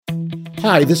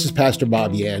Hi, this is Pastor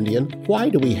Bob Yandian. Why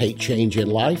do we hate change in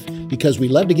life? Because we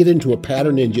love to get into a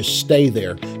pattern and just stay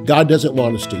there. God doesn't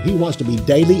want us to. He wants to be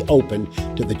daily open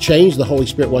to the change the Holy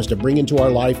Spirit wants to bring into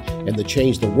our life and the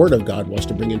change the Word of God wants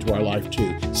to bring into our life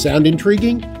too. Sound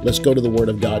intriguing? Let's go to the Word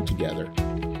of God together.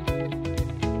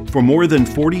 For more than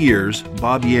 40 years,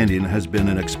 Bob Yandian has been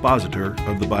an expositor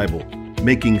of the Bible,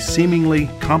 making seemingly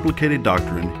complicated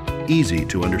doctrine easy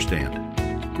to understand.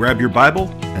 Grab your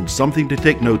Bible and something to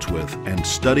take notes with and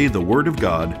study the Word of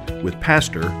God with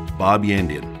Pastor Bob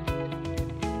Yandian.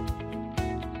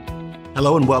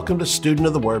 Hello and welcome to Student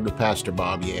of the Word with Pastor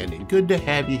Bob Yandian. Good to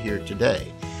have you here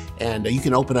today. And you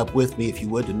can open up with me, if you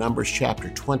would, to Numbers chapter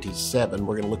 27.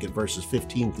 We're going to look at verses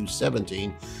 15 through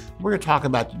 17. We're going to talk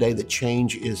about today that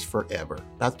change is forever.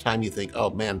 About the time you think,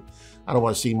 oh man, I don't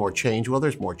want to see more change. Well,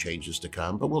 there's more changes to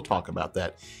come, but we'll talk about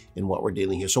that in what we're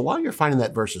dealing here. So while you're finding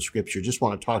that verse of Scripture, just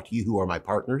want to talk to you who are my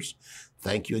partners.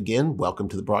 Thank you again. Welcome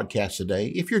to the broadcast today.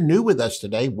 If you're new with us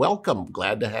today, welcome.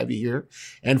 Glad to have you here.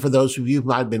 And for those of you who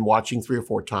might have been watching 3 or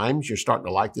 4 times, you're starting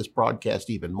to like this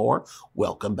broadcast even more.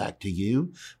 Welcome back to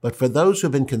you. But for those who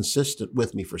have been consistent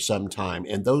with me for some time,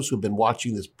 and those who have been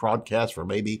watching this broadcast for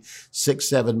maybe 6,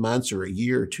 7 months or a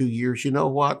year or 2 years, you know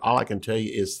what? All I can tell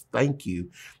you is thank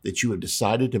you that you have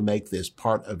decided to make this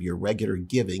part of your regular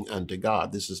giving unto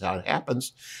God. This is how it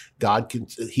happens.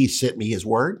 He sent me His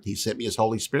Word. He sent me His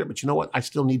Holy Spirit. But you know what? I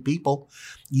still need people.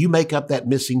 You make up that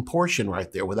missing portion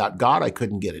right there. Without God, I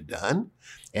couldn't get it done.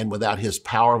 And without His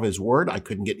power of His Word, I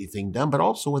couldn't get anything done, but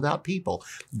also without people.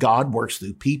 God works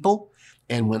through people.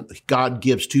 And when God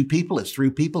gives to people, it's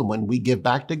through people. And when we give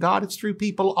back to God, it's through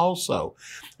people also.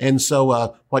 And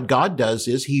so what God does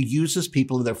is He uses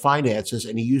people in their finances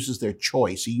and He uses their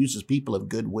choice. He uses people of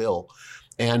goodwill.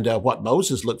 And what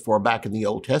Moses looked for back in the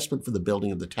Old Testament for the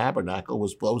building of the tabernacle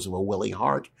was those of a willing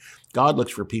heart. God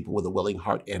looks for people with a willing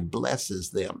heart and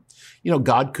blesses them. You know,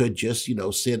 God could just,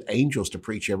 send angels to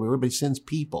preach everywhere, but He sends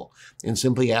people and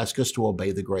simply asks us to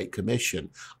obey the Great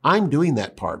Commission. I'm doing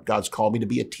that part. God's called me to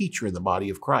be a teacher in the body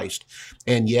of Christ.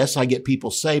 And yes, I get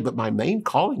people saved, but my main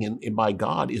calling in by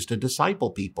God is to disciple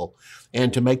people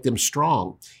and to make them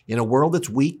strong. In a world that's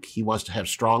weak, He wants to have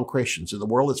strong Christians. In the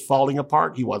world that's falling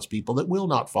apart, He wants people that will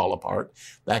not fall apart.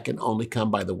 That can only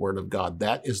come by the Word of God.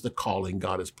 That is the calling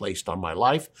God has placed on my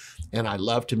life. And I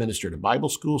love to minister to Bible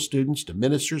school students, to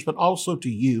ministers, but also to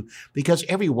you, because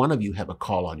every one of you have a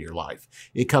call on your life.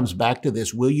 It comes back to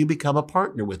this: will you become a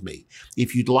partner with me?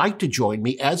 If you'd like to join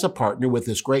me as a partner with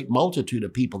this great multitude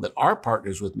of people that are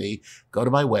partners with me, go to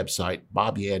my website,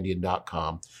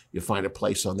 bobyandian.com. You'll find a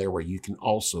place on there where you can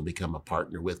also become a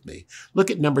partner with me. Look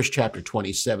at Numbers chapter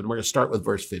 27. We're going to start with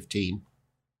verse 15.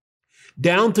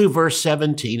 Down through verse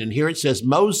 17, and here it says,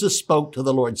 Moses spoke to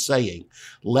the Lord, saying,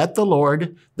 let the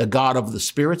Lord, the God of the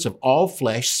spirits of all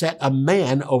flesh, set a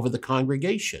man over the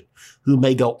congregation, who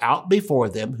may go out before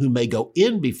them, who may go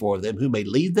in before them, who may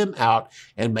lead them out,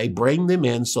 and may bring them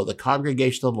in, so the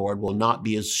congregation of the Lord will not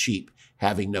be as sheep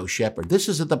having no shepherd. This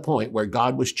is at the point where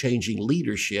God was changing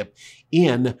leadership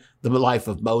in the life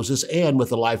of Moses and with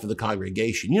the life of the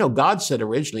congregation. God said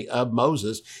originally of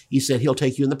Moses, He said, He'll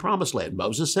take you in the promised land.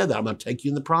 Moses said that, I'm going to take you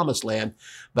in the promised land.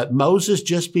 But Moses,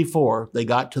 just before they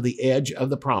got to the edge of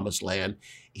the promised land,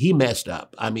 he messed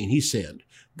up. He sinned.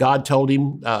 God told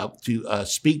him to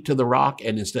speak to the rock,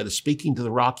 and instead of speaking to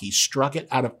the rock, he struck it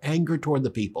out of anger toward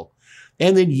the people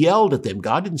and then yelled at them.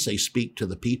 God didn't say speak to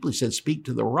the people. He said speak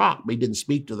to the rock. But He didn't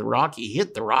speak to the rock. He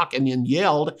hit the rock and then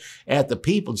yelled at the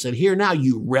people and said, here now,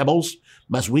 you rebels,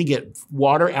 must we get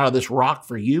water out of this rock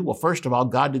for you? Well, first of all,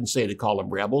 God didn't say to call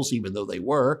them rebels, even though they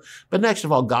were. But next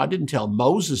of all, God didn't tell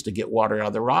Moses to get water out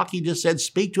of the rock. He just said,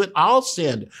 speak to it. I'll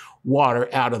send water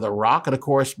out of the rock. And of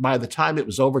course, by the time it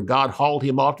was over, God hauled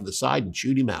him off to the side and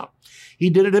chewed him out.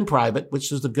 He did it in private,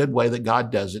 which is the good way that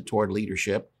God does it toward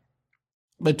leadership.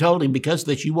 But told him, because of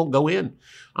this, you won't go in.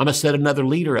 I'm going to set another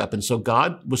leader up. And so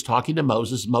God was talking to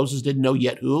Moses. Moses didn't know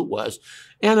yet who it was.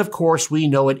 And of course, we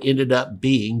know it ended up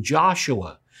being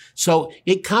Joshua. So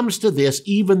it comes to this: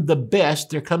 even the best,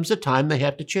 there comes a time they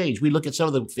have to change. We look at some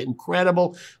of the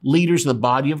incredible leaders in the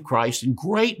body of Christ and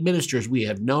great ministers we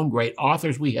have known, great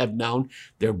authors we have known.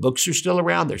 Their books are still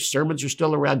around. Their sermons are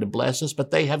still around to bless us,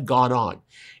 but they have gone on.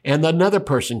 And another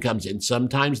person comes in.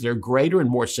 Sometimes they're greater and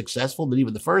more successful than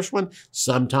even the first one.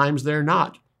 Sometimes they're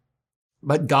not.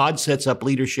 But God sets up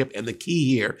leadership, and the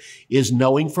key here is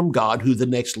knowing from God who the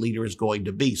next leader is going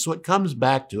to be. So it comes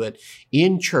back to it.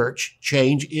 In church,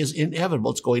 change is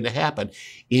inevitable. It's going to happen.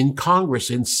 In Congress,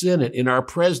 in Senate, in our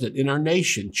president, in our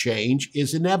nation, change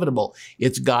is inevitable.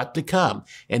 It's got to come.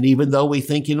 And even though we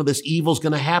think, this evil's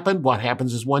going to happen, what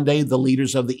happens is one day the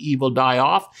leaders of the evil die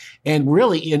off. And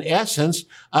really, in essence,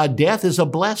 death is a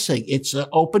blessing. It's an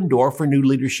open door for new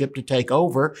leadership to take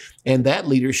over. And that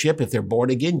leadership, if they're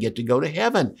born again, get to go to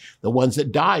heaven. The ones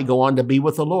that die go on to be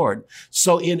with the Lord.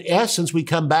 So in essence, we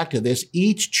come back to this.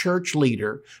 Each church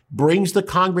leader brings the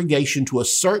congregation to a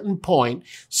certain point,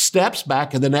 steps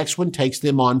back, and the next one takes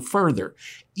them on further.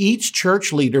 Each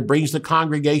church leader brings the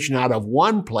congregation out of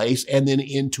one place and then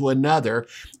into another.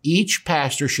 Each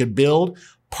pastor should build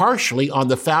partially on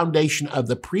the foundation of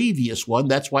the previous one.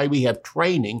 That's why we have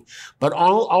training, but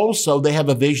also they have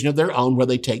a vision of their own where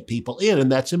they take people in, and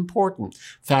that's important.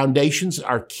 Foundations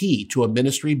are key to a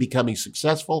ministry becoming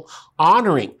successful,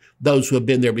 honoring those who have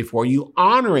been there before you,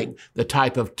 honoring the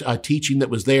type of teaching that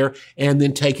was there, and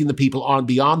then taking the people on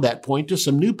beyond that point to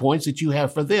some new points that you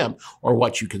have for them, or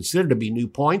what you consider to be new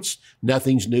points.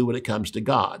 Nothing's new when it comes to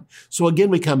God. So again,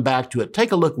 we come back to it.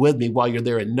 Take a look with me while you're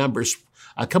there in Numbers.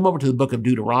 Come over to the book of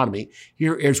Deuteronomy.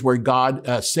 Here is where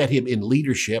God set him in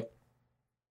leadership.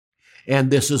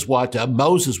 And this is what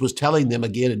Moses was telling them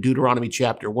again in Deuteronomy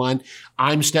chapter 1.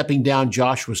 I'm stepping down,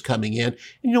 Joshua's coming in. And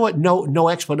you know what? No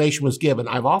explanation was given.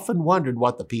 I've often wondered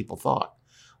what the people thought.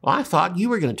 Well, I thought you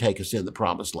were going to take us in the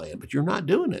promised land, but you're not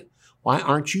doing it. Why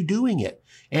aren't you doing it?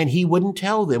 And he wouldn't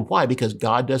tell them. Why? Because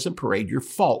God doesn't parade your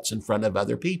faults in front of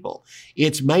other people.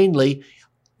 It's mainly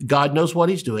God knows what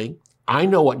he's doing. I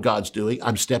know what God's doing.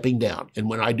 I'm stepping down. And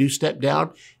when I do step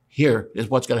down, here is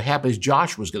what's going to happen is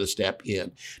Joshua's going to step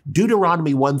in.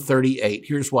 Deuteronomy 1:38,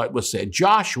 here's what was said.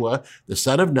 Joshua, the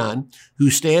son of Nun, who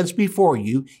stands before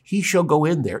you, he shall go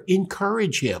in there.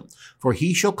 Encourage him, for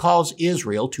he shall cause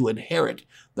Israel to inherit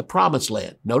the promised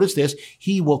land. Notice this,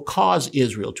 he will cause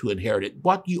Israel to inherit it.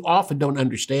 What you often don't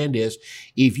understand is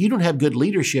if you don't have good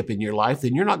leadership in your life,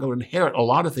 then you're not going to inherit a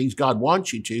lot of things God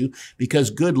wants you to,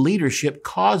 because good leadership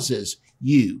causes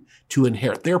you to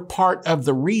inherit. They're part of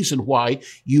the reason why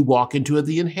you walk into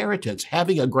the inheritance.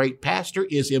 Having a great pastor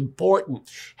is important.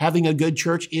 Having a good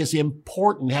church is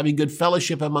important. Having good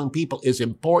fellowship among people is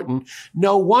important.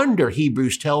 No wonder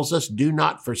Hebrews tells us, do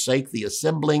not forsake the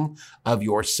assembling of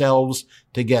yourselves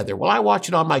together. Well, I watch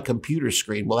it on my computer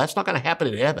screen. Well, that's not going to happen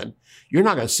in heaven. You're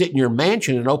not going to sit in your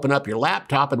mansion and open up your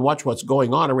laptop and watch what's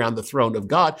going on around the throne of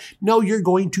God. No, you're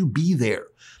going to be there.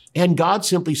 And God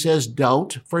simply says,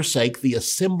 don't forsake the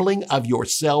assembling of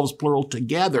yourselves, plural,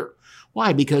 together.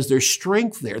 Why? Because there's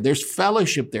strength there. There's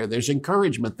fellowship there. There's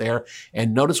encouragement there.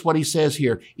 And notice what he says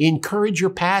here. Encourage your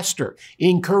pastor.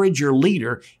 Encourage your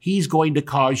leader. He's going to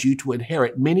cause you to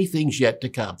inherit many things yet to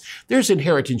come. There's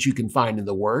inheritance you can find in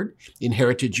the Word.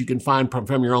 Inheritance you can find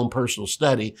from your own personal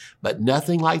study, but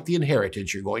nothing like the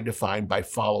inheritance you're going to find by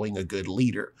following a good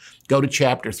leader. Go to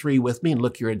chapter 3 with me and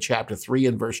look here in chapter 3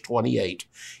 and verse 28.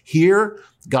 Here,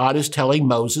 God is telling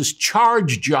Moses,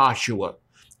 charge Joshua.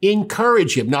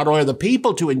 Encourage him. Not only the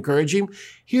people to encourage him,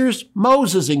 here's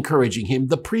Moses encouraging him,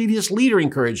 the previous leader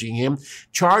encouraging him.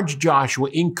 Charge Joshua,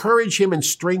 encourage him and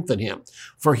strengthen him,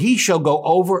 for he shall go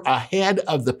over ahead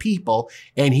of the people,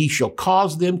 and he shall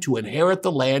cause them to inherit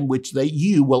the land which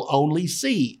you will only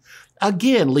see.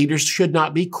 Again, leaders should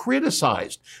not be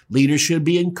criticized. Leaders should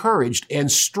be encouraged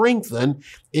and strengthened.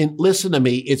 And listen to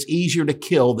me, it's easier to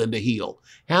kill than to heal.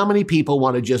 How many people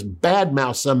want to just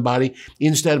badmouth somebody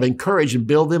instead of encourage and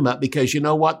build them up? Because you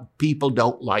know what? People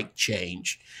don't like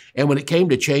change. And when it came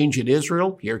to change in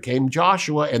Israel, here came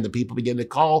Joshua, and the people began to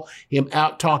call him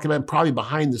out, talking about him, probably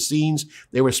behind the scenes.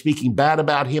 They were speaking bad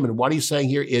about him. And what he's saying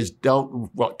here is don't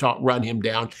run him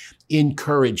down.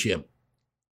 Encourage him.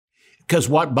 Because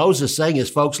what Moses is saying is,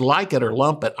 folks, like it or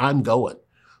lump it, I'm going.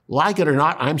 Like it or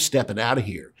not, I'm stepping out of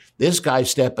here. This guy's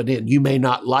stepping in. You may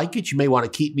not like it. You may want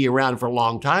to keep me around for a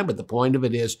long time, but the point of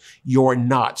it is you're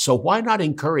not. So why not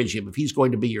encourage him if he's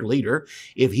going to be your leader?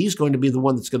 If he's going to be the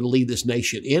one that's going to lead this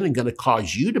nation in and going to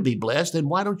cause you to be blessed, then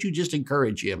why don't you just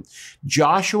encourage him?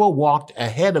 Joshua walked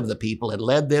ahead of the people and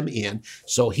led them in,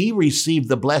 so he received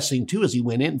the blessing too as he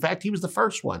went in. In fact, he was the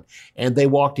first one, and they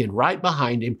walked in right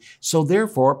behind him. So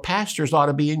therefore, pastors ought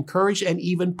to be encouraged and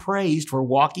even praised for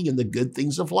walking in the good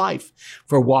things of life,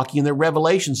 for walking in the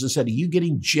revelations. Instead of you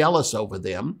getting jealous over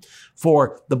them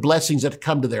for the blessings that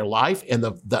come to their life and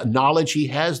the knowledge he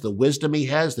has, the wisdom he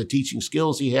has, the teaching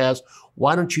skills he has,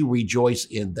 why don't you rejoice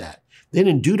in that? Then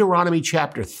in Deuteronomy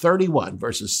chapter 31,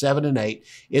 verses 7 and 8,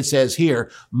 it says here,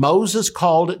 Moses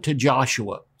called to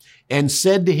Joshua and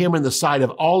said to him in the sight of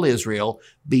all Israel,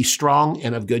 be strong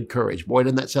and of good courage. Boy,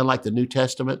 doesn't that sound like the New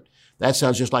Testament? That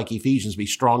sounds just like Ephesians, be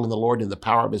strong in the Lord and the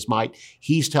power of his might.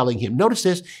 He's telling him, notice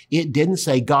this, it didn't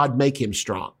say God make him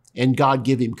strong and God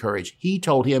give him courage. He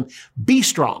told him, be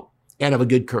strong and of a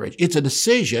good courage. It's a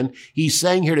decision. He's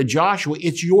saying here to Joshua,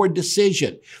 it's your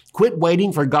decision. Quit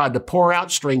waiting for God to pour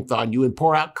out strength on you and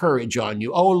pour out courage on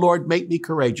you. Oh, Lord, make me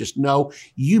courageous. No,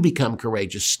 you become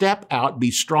courageous. Step out,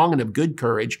 be strong and of good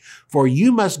courage, for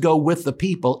you must go with the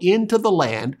people into the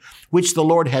land which the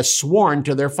Lord has sworn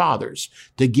to their fathers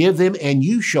to give them, and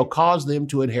you shall cause them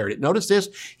to inherit it. Notice this.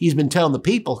 He's been telling the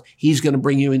people he's going to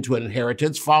bring you into an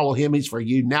inheritance. Follow him. He's for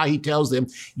you. Now he tells them,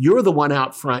 you're the one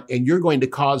out front, and you're going to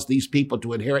cause these people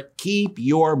to inherit. Keep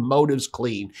your motives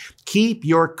clean. Keep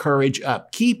your courage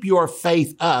up. Keep your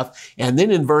faith up. And then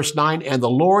in verse 9, and the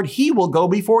Lord, he will go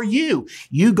before you.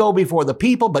 You go before the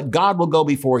people, but God will go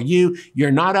before you.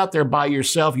 You're not out there by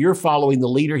yourself. You're following the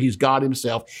leader. He's God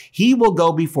himself. He will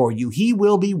go before you. He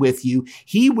will be with you.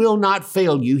 He will not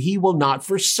fail you. He will not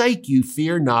forsake you.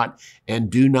 Fear not, and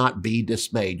do not be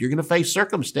dismayed. You're going to face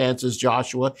circumstances,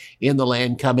 Joshua, in the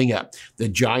land coming up. The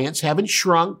giants haven't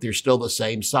shrunk. They're still the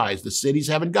same size. The cities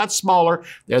haven't got smaller.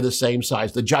 They're the same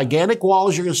size. The gigantic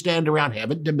walls you're going to stand around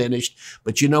haven't diminished.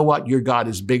 But you know what? Your God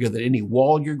is bigger than any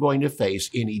wall you're going to face,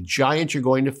 any giant you're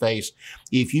going to face.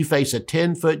 If you face a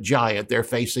 10-foot giant, they're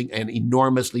facing an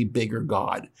enormously bigger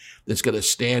God that's going to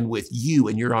stand with you,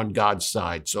 and you're on God's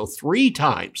side. So 3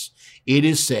 times it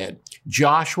is said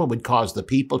Joshua would cause the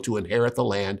people to inherit the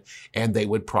land, and they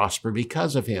would prosper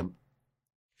because of him.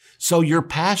 So your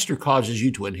pastor causes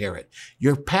you to inherit.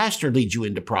 Your pastor leads you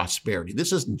into prosperity.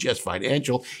 This isn't just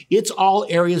financial. It's all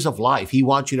areas of life. He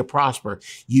wants you to prosper.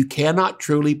 You cannot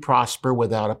truly prosper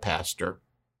without a pastor.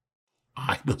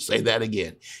 I will say that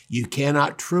again. You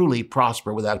cannot truly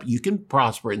prosper without, you can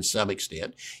prosper in some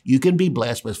extent. You can be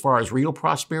blessed, but as far as real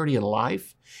prosperity in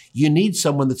life, you need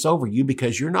someone that's over you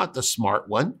because you're not the smart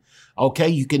one. Okay,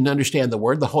 you can understand the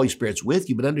word. The Holy Spirit's with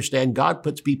you, but understand God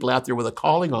puts people out there with a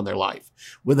calling on their life,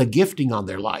 with a gifting on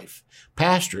their life.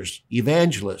 Pastors,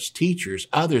 evangelists, teachers,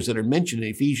 others that are mentioned in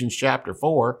Ephesians chapter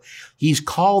 4, he's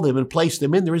called them and placed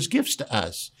them in there as gifts to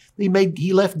us.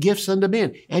 He left gifts unto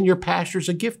men, and your pastor's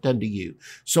a gift unto you.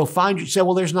 So say,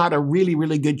 well, there's not a really,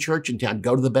 really good church in town.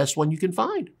 Go to the best one you can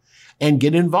find and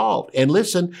get involved and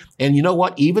listen. And you know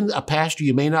what? Even a pastor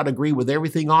you may not agree with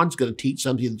everything on is going to teach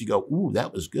something that you go, ooh,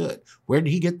 that was good. Where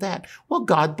did he get that? Well,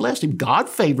 God blessed him. God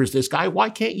favors this guy. Why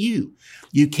can't you?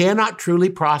 You cannot truly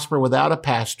prosper without a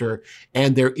pastor,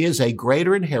 and there is a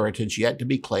greater inheritance yet to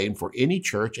be claimed for any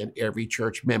church and every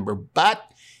church member.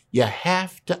 But you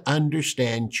have to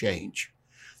understand change.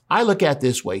 I look at it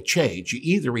this way, change. You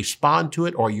either respond to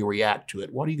it or you react to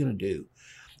it. What are you going to do?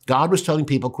 God was telling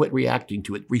people, quit reacting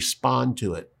to it, respond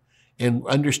to it, and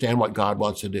understand what God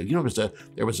wants to do. You know,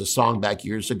 there was a song back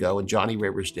years ago, and Johnny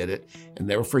Rivers did it, and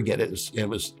never forget it. It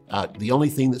was the only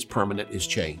thing that's permanent is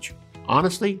change.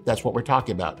 Honestly, that's what we're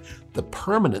talking about. The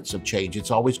permanence of change. It's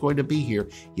always going to be here.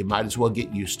 You might as well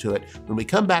get used to it. When we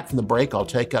come back from the break, I'll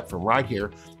take up from right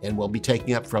here, and we'll be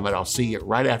taking up from it. I'll see you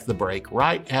right after the break,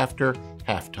 right after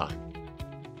halftime.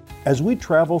 As we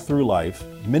travel through life,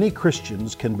 many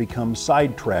Christians can become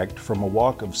sidetracked from a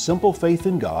walk of simple faith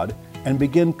in God and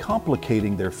begin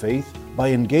complicating their faith by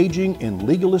engaging in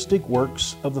legalistic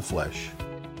works of the flesh,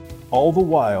 all the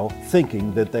while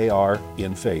thinking that they are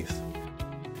in faith.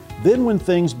 Then when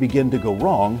things begin to go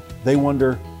wrong, they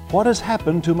wonder, what has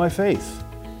happened to my faith?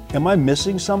 Am I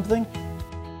missing something?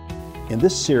 In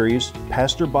this series,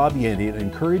 Pastor Bob Yandian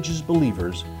encourages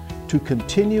believers to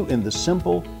continue in the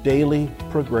simple daily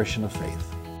progression of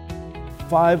faith.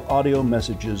 5 audio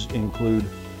messages include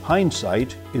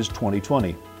Hindsight is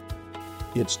 2020,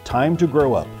 It's Time to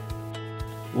Grow Up,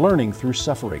 Learning Through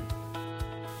Suffering,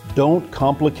 Don't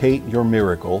Complicate Your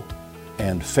Miracle,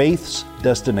 and Faith's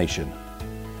Destination.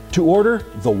 To order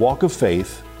The Walk of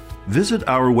Faith, visit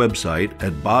our website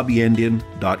at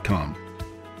bobyandian.com.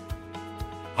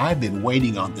 I've been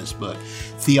waiting on this book,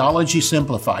 Theology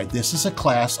Simplified. This is a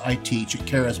class I teach at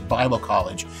Charis Bible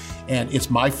College, and it's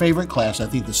my favorite class. I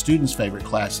think the students' favorite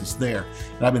class is there.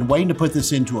 And I've been waiting to put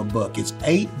this into a book. It's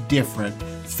 8 different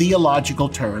theological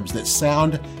terms that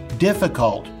sound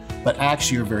difficult, but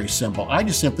actually are very simple. I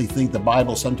just simply think the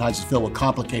Bible sometimes is filled with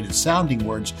complicated sounding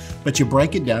words, but you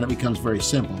break it down, it becomes very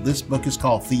simple. This book is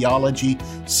called Theology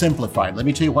Simplified. Let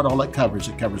me tell you what all it covers.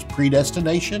 It covers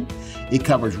predestination, it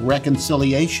covers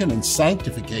reconciliation and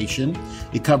sanctification,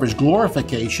 it covers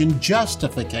glorification,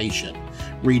 justification,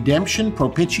 Redemption,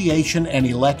 propitiation, and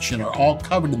election are all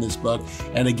covered in this book.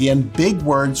 And again, big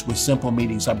words with simple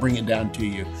meanings. I bring it down to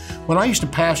you. When I used to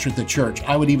pastor at the church,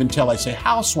 I would even I'd say,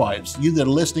 housewives, you that are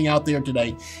listening out there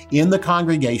today in the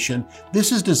congregation,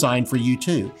 this is designed for you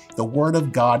too. The Word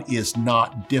of God is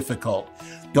not difficult.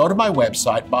 Go to my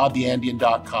website,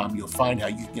 bobyandian.com. You'll find how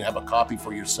you can have a copy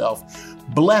for yourself.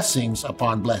 Blessings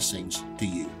upon blessings to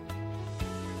you.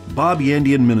 Bob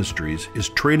Yandian Ministries is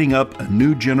training up a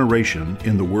new generation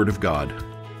in the Word of God.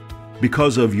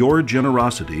 Because of your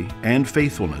generosity and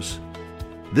faithfulness,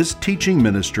 this teaching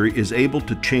ministry is able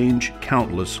to change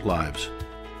countless lives.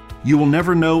 You will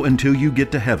never know until you get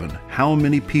to heaven how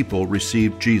many people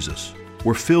received Jesus,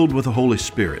 were filled with the Holy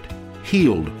Spirit,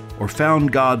 healed, or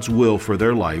found God's will for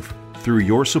their life through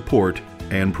your support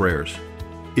and prayers.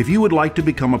 If you would like to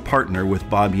become a partner with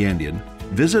Bob Yandian,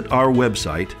 visit our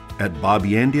website at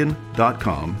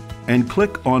bobyandian.com and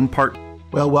click on Partner.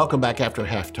 Well, welcome back after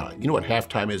halftime. You know what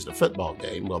halftime is in a football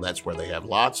game? Well, that's where they have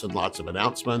lots and lots of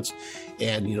announcements.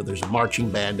 And, there's a marching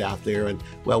band out there. And,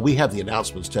 well, we have the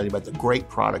announcements telling you about the great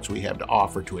products we have to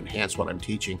offer to enhance what I'm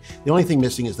teaching. The only thing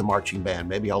missing is the marching band.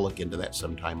 Maybe I'll look into that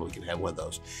sometime. We can have one of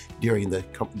those during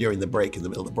the break in the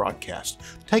middle of the broadcast.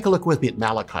 Take a look with me at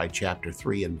Malachi chapter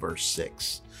 3 and verse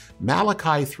 6.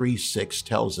 Malachi 3:6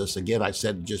 tells us, again, I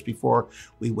said just before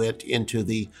we went into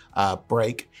the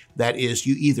break, that is,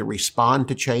 you either respond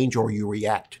to change or you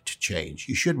react to change.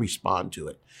 You should respond to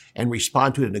it and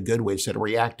respond to it in a good way instead of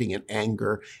reacting in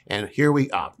anger. And here we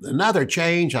are, another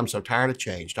change. I'm so tired of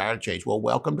change. Well,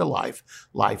 welcome to life.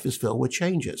 Life is filled with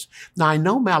changes. Now, I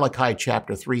know Malachi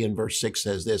chapter 3 and verse 6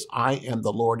 says this, I am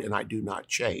the Lord and I do not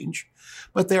change.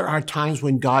 But there are times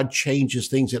when God changes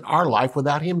things in our life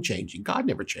without Him changing. God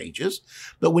never changes.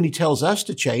 But when He tells us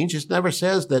to change, it never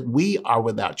says that we are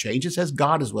without change. It says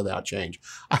God is without change.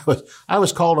 I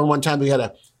was called on one time. We had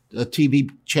a TV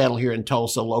channel here in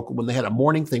Tulsa, local, when they had a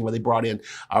morning thing where they brought in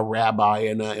a rabbi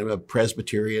and a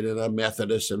Presbyterian and a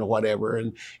Methodist and a whatever.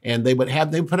 And they would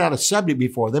put out a subject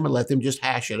before them and let them just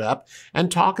hash it up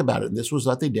and talk about it. And this was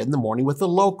what they did in the morning with the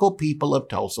local people of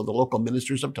Tulsa, the local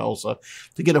ministers of Tulsa,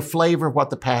 to get a flavor of what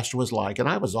the pastor was like. And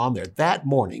I was on there that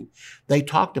morning. They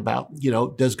talked about,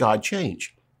 does God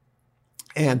change?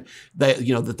 And that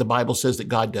the Bible says that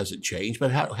God doesn't change,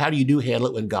 but how do you handle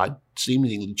it when God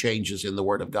seemingly changes in the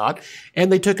Word of God? And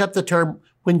they took up the term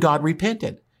when God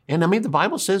repented. And the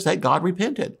Bible says that God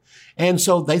repented. And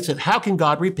so they said, how can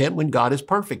God repent when God is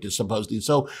perfect, is supposedly?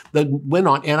 So they went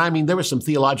on. And there were some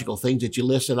theological things that you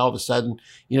listen, all of a sudden,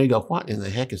 you go, what in the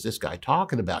heck is this guy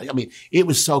talking about? It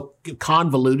was so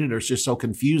convoluted or it's just so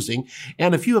confusing.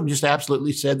 And a few of them just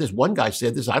absolutely said this. One guy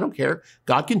said this, I don't care.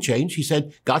 God can change. He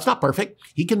said, God's not perfect.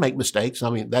 He can make mistakes.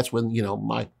 That's when,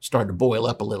 my started to boil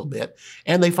up a little bit.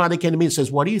 And they finally came to me and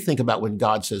says, what do you think about when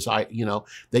God says,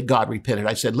 that God repented?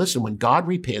 I said, listen, when God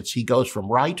repents, He goes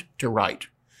from right to right.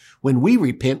 When we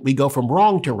repent, we go from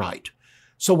wrong to right.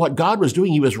 So what God was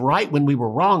doing, He was right when we were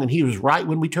wrong, and He was right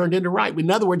when we turned into right.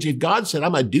 In other words, if God said,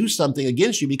 I'm going to do something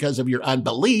against you because of your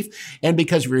unbelief and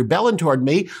because of your rebellion toward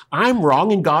me, I'm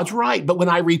wrong and God's right. But when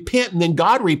I repent and then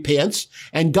God repents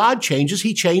and God changes,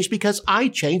 He changed because I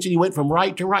changed and He went from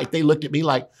right to right. They looked at me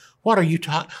like, what are you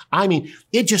talking?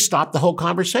 It just stopped the whole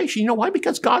conversation. You know why?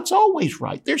 Because God's always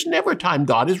right. There's never a time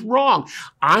God is wrong.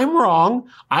 I'm wrong.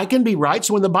 I can be right.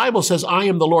 So when the Bible says, I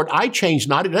am the Lord, I change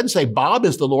not. It doesn't say Bob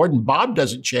is the Lord and Bob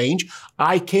doesn't change.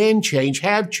 I can change,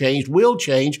 have changed, will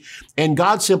change. And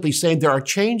God's simply saying there are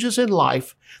changes in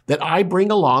life that I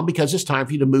bring along because it's time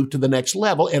for you to move to the next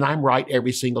level, and I'm right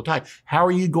every single time. How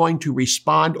are you going to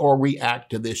respond or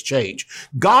react to this change?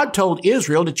 God told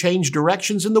Israel to change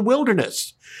directions in the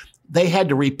wilderness. They had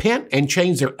to repent and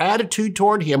change their attitude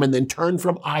toward Him and then turn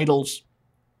from idols.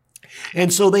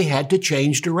 And so they had to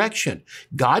change direction.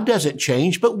 God doesn't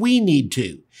change, but we need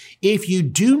to. If you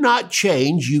do not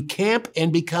change, you camp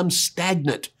and become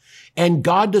stagnant. And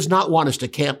God does not want us to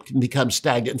camp and become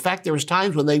stagnant. In fact, there was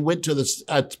times when they went to this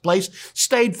place,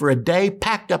 stayed for a day,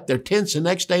 packed up their tents the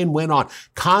next day and went on.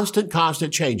 Constant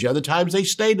change. Other times they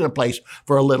stayed in a place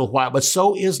for a little while, but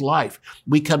so is life.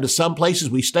 We come to some places,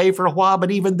 we stay for a while, but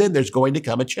even then there's going to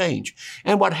come a change.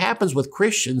 And what happens with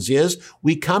Christians is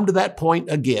we come to that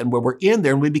point again where we're in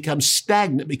there and we become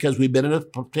stagnant because we've been in a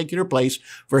particular place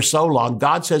for so long.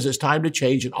 God says it's time to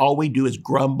change, and all we do is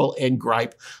grumble and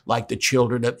gripe like the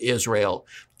children of Israel.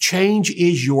 Change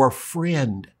is your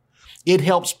friend. It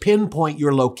helps pinpoint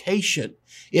your location.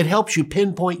 It helps you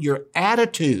pinpoint your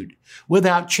attitude.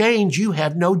 Without change, you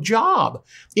have no job.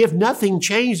 If nothing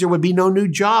changed, there would be no new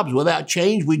jobs. Without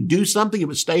change, we'd do something, it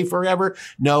would stay forever.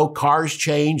 No, cars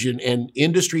change and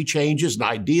industry changes and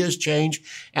ideas change.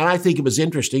 And I think it was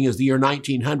interesting as the year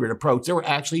 1900 approached, there were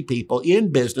actually people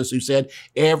in business who said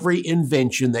every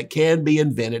invention that can be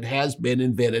invented has been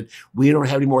invented. We don't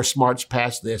have any more smarts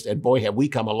past this. And boy, have we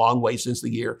come a long way since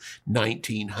the year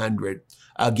 1900.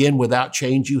 Again, without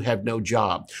change, you have no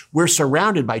job. We're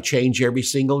surrounded by change every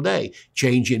single day.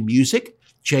 Change in music,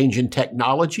 change in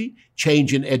technology,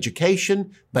 change in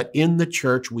education, but in the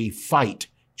church, we fight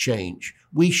change.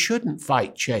 We shouldn't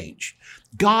fight change.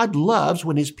 God loves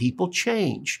when his people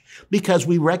change because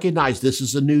we recognize this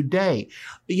is a new day.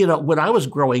 You know, when I was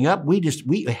growing up, we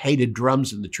hated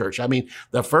drums in the church. I mean,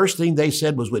 the first thing they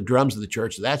said was with drums in the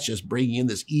church, that's just bringing in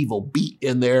this evil beat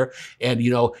in there and,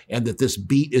 you know, and that this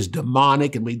beat is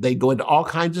demonic and they go into all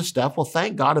kinds of stuff. Well,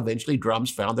 thank God eventually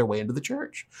drums found their way into the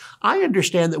church. I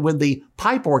understand that when the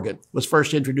pipe organ was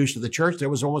first introduced to the church, there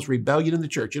was almost rebellion in the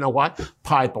church. You know why?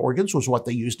 Pipe organs was what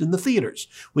they used in the theaters.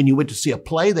 When you went to see a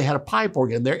play, they had a pipe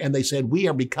organ there and they said, we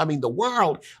are becoming the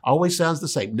world. Always sounds the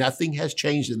same. Nothing has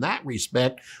changed in that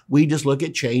respect. We just look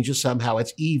at change as somehow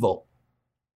it's evil.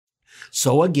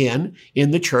 So again, in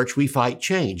the church, we fight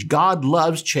change. God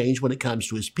loves change when it comes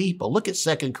to his people. Look at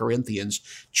 2 Corinthians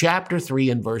chapter 3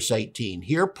 and verse 18.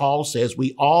 Here Paul says,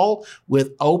 we all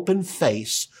with open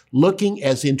face, looking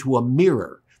as into a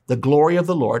mirror, the glory of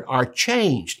the Lord, are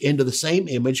changed into the same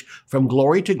image from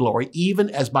glory to glory, even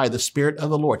as by the Spirit of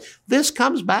the Lord. This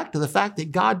comes back to the fact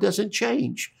that God doesn't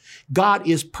change. God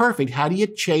is perfect. How do you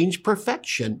change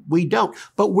perfection? We don't,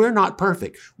 but we're not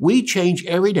perfect. We change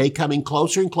every day, coming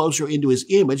closer and closer into his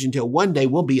image until one day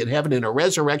we'll be in heaven in a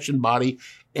resurrection body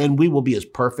and we will be as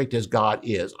perfect as God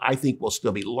is. I think we'll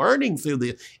still be learning through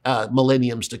the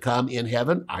millenniums to come in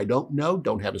heaven. I don't know,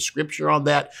 don't have a scripture on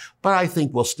that, but I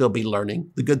think we'll still be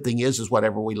learning. The good thing is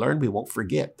whatever we learn, we won't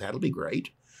forget. That'll be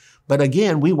great. But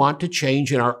again, we want to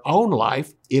change in our own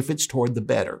life if it's toward the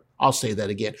better. I'll say that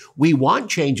again. We want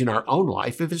change in our own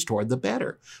life if it's toward the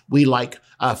better. We like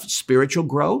spiritual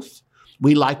growth.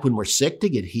 We like when we're sick to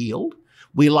get healed.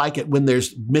 We like it when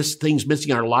there's things missing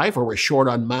in our life, or we're short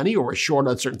on money, or we're short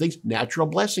on certain things. Natural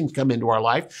blessings come into our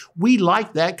life. We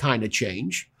like that kind of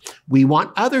change. We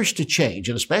want others to change,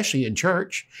 and especially in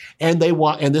church. And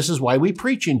this is why we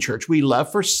preach in church. We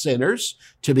love for sinners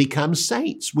to become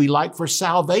saints. We like for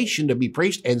salvation to be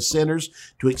preached and sinners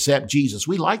to accept Jesus.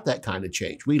 We like that kind of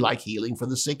change. We like healing for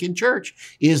the sick in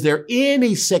church. Is there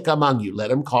any sick among you?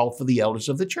 Let them call for the elders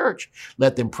of the church.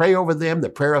 Let them pray over them. The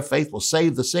prayer of faith will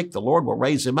save the sick. The Lord will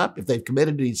raise them up. If they've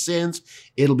committed any sins,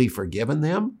 it'll be forgiven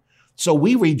them. So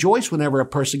we rejoice whenever a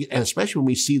person, and especially when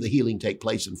we see the healing take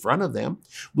place in front of them.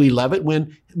 We love it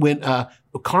when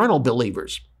carnal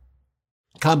believers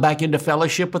come back into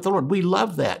fellowship with the Lord. We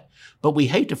love that. But we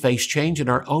hate to face change in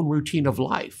our own routine of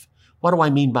life. What do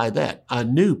I mean by that? A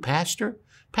new pastor?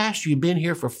 Pastor, you've been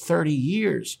here for 30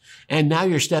 years and now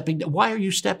you're stepping down. Why are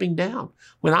you stepping down?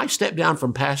 When I stepped down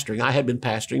from pastoring, I had been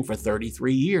pastoring for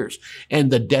 33 years.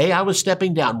 And the day I was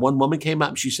stepping down, one woman came up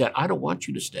and she said, I don't want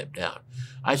you to step down.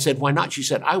 I said, why not? She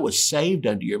said, I was saved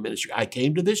under your ministry. I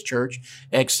came to this church,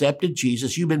 accepted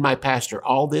Jesus. You've been my pastor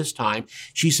all this time.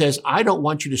 She says, I don't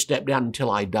want you to step down until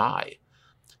I die.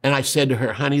 And I said to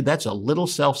her, honey, that's a little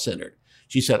self-centered.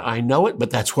 She said, I know it, but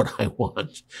that's what I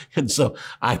want. And so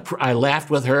I laughed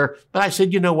with her, but I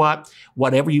said, you know what?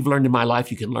 Whatever you've learned in my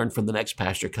life, you can learn from the next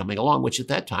pastor coming along, which at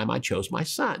that time I chose my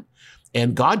son.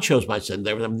 And God chose my son.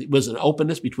 There was an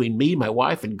openness between me, my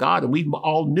wife, and God, and we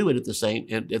all knew it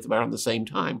around the same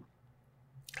time.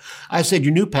 I said,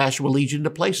 your new pastor will lead you into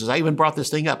places. I even brought this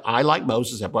thing up. I, like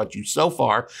Moses, have brought you so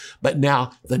far, but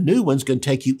now the new one's going to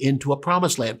take you into a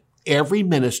promised land. Every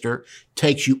minister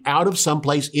takes you out of some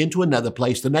place into another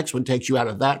place. The next one takes you out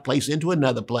of that place into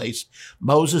another place.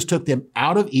 Moses took them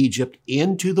out of Egypt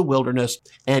into the wilderness,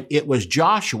 and it was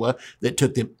Joshua that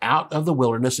took them out of the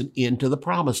wilderness and into the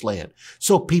promised land.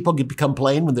 So people can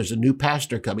complain when there's a new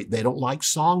pastor coming. They don't like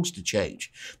songs to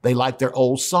change. They like their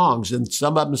old songs. And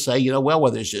some of them say,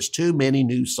 well, there's just too many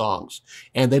new songs.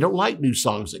 And they don't like new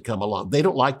songs that come along. They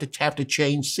don't like to have to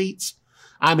change seats.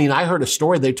 I mean, I heard a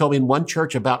story they told me in one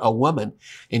church about a woman,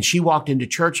 and she walked into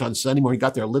church on Sunday morning,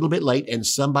 got there a little bit late, and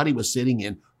somebody was sitting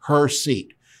in her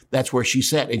seat. That's where she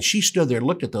sat. And she stood there and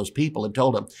looked at those people and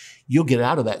told them, you'll get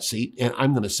out of that seat and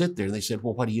I'm going to sit there. And they said,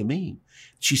 well, what do you mean?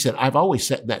 She said, I've always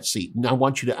sat in that seat. And I'm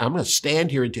going to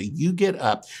stand here until you get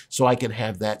up so I can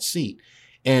have that seat.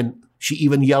 And she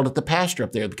even yelled at the pastor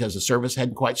up there because the service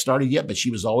hadn't quite started yet, but she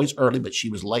was always early, but she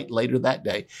was late later that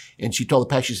day. And she told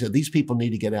the pastor, she said, these people need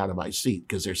to get out of my seat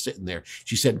because they're sitting there.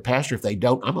 She said, Pastor, if they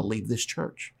don't, I'm going to leave this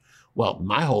church. Well,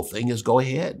 my whole thing is go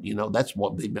ahead. You know, that's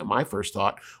what my first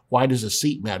thought. Why does a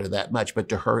seat matter that much? But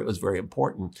to her, it was very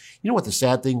important. You know what the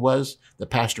sad thing was? The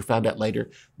pastor found out later.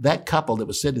 That couple that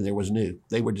was sitting there was new.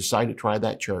 They were deciding to try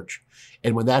that church.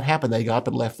 And when that happened, they got up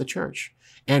and left the church.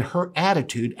 And her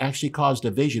attitude actually caused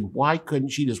division. Why couldn't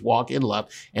she just walk in love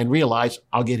and realize,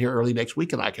 I'll get here early next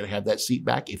week and I can have that seat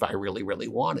back if I really, really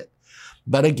want it?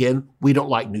 But again, we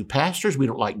don't like new pastors. We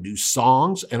don't like new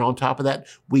songs. And on top of that,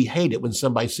 we hate it when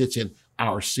somebody sits in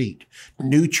our seat.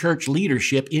 New church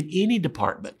leadership in any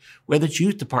department, whether it's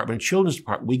youth department, children's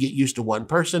department, we get used to one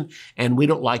person and we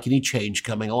don't like any change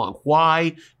coming along.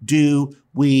 Why do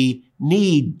we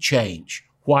need change?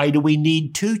 Why do we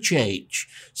need to change?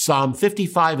 Psalm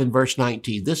 55 and verse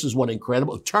 19. This is one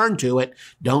incredible. Turn to it.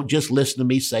 Don't just listen to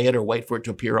me say it or wait for it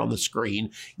to appear on the screen.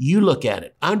 You look at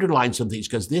it. Underline some things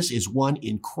because this is one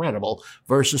incredible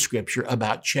verse of scripture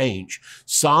about change.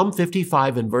 Psalm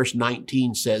 55 and verse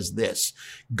 19 says this,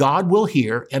 God will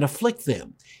hear and afflict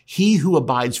them. He who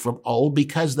abides from old,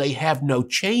 because they have no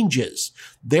changes.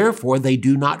 Therefore, they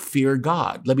do not fear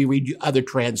God. Let me read you other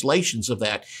translations of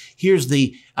that. Here's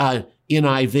the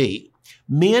NIV.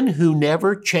 Men who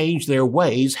never change their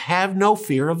ways have no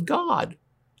fear of God.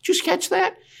 Did you catch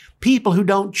that? People who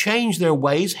don't change their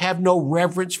ways have no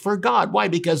reverence for God. Why?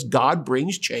 Because God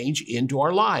brings change into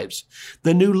our lives.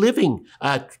 The New Living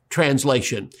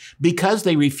Translation. Because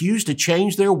they refuse to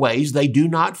change their ways, they do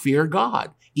not fear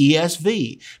God.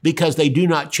 ESV, because they do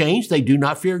not change, they do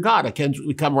not fear God.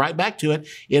 We come right back to it.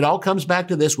 It all comes back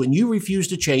to this. When you refuse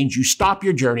to change, you stop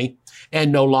your journey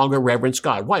and no longer reverence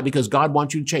God. Why? Because God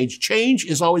wants you to change. Change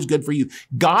is always good for you.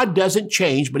 God doesn't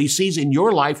change, but he sees in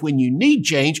your life when you need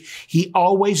change, he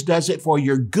always does it for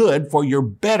your good, for your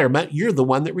betterment. You're the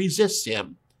one that resists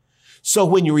him. So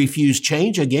when you refuse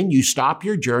change, again, you stop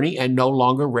your journey and no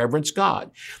longer reverence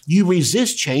God. You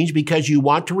resist change because you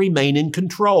want to remain in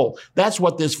control. That's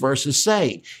what this verse is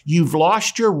saying. You've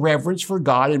lost your reverence for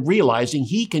God and realizing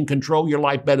he can control your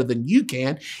life better than you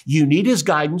can. You need his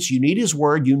guidance. You need his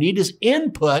word. You need his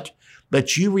input,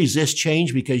 but you resist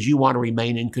change because you want to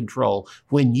remain in control.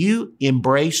 When you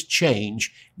embrace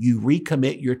change, you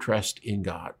recommit your trust in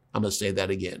God. I'm going to say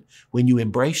that again. When you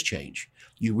embrace change,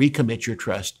 you recommit your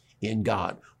trust in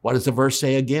God. What does the verse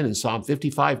say again in Psalm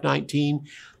 55:19?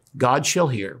 God shall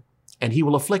hear and he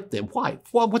will afflict them. Why?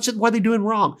 Well, what are they doing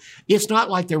wrong? It's not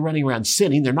like they're running around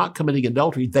sinning. They're not committing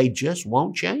adultery. They just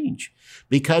won't change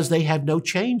because they have no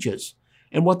changes.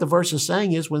 And what the verse is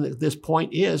saying is when this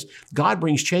point is, God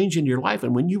brings change into your life.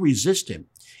 And when you resist him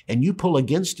and you pull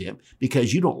against him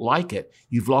because you don't like it,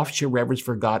 you've lost your reverence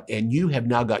for God and you have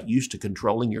now got used to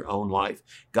controlling your own life.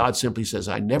 God simply says,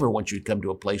 I never want you to come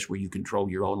to a place where you control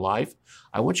your own life.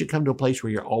 I want you to come to a place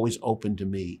where you're always open to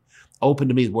me. Open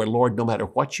to me where, Lord, no matter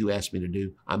what you ask me to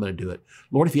do, I'm going to do it.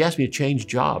 Lord, if you ask me to change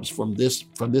jobs from this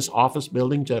office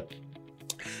building to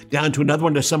down to another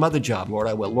one, to some other job, Lord,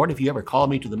 I will. Lord, if you ever call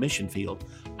me to the mission field,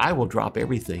 I will drop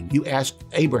everything. You asked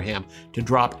Abraham to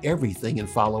drop everything and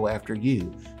follow after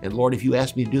you. And Lord, if you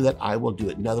ask me to do that, I will do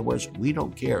it. In other words, we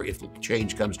don't care if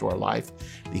change comes to our life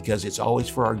because it's always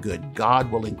for our good.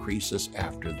 God will increase us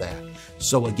after that.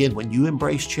 So again, when you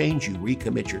embrace change, you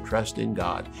recommit your trust in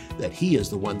God, that he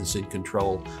is the one that's in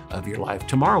control of your life.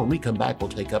 Tomorrow when we come back, we'll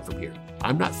take up from here.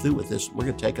 I'm not through with this. We're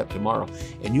going to take up tomorrow,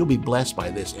 and you'll be blessed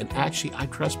by this. And actually, I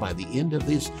trust by the end of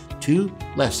these 2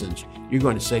 lessons, you're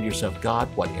going to say to yourself, God,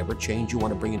 whatever change you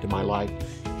want to bring into my life,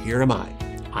 here am I.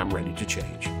 I'm ready to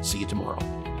change. See you tomorrow.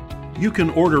 You can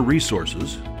order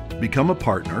resources, become a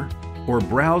partner, or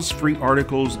browse free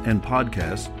articles and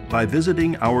podcasts by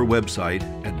visiting our website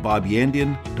at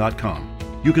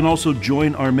bobyandian.com. You can also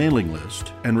join our mailing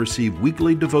list and receive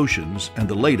weekly devotions and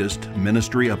the latest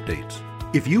ministry updates.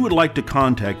 If you would like to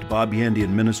contact Bob Yandian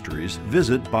Ministries,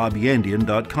 visit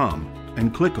bobyandian.com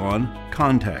and click on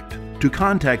Contact. To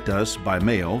contact us by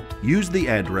mail, use the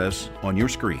address on your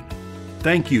screen.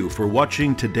 Thank you for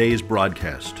watching today's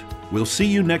broadcast. We'll see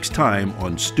you next time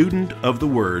on Student of the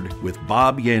Word with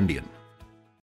Bob Yandian.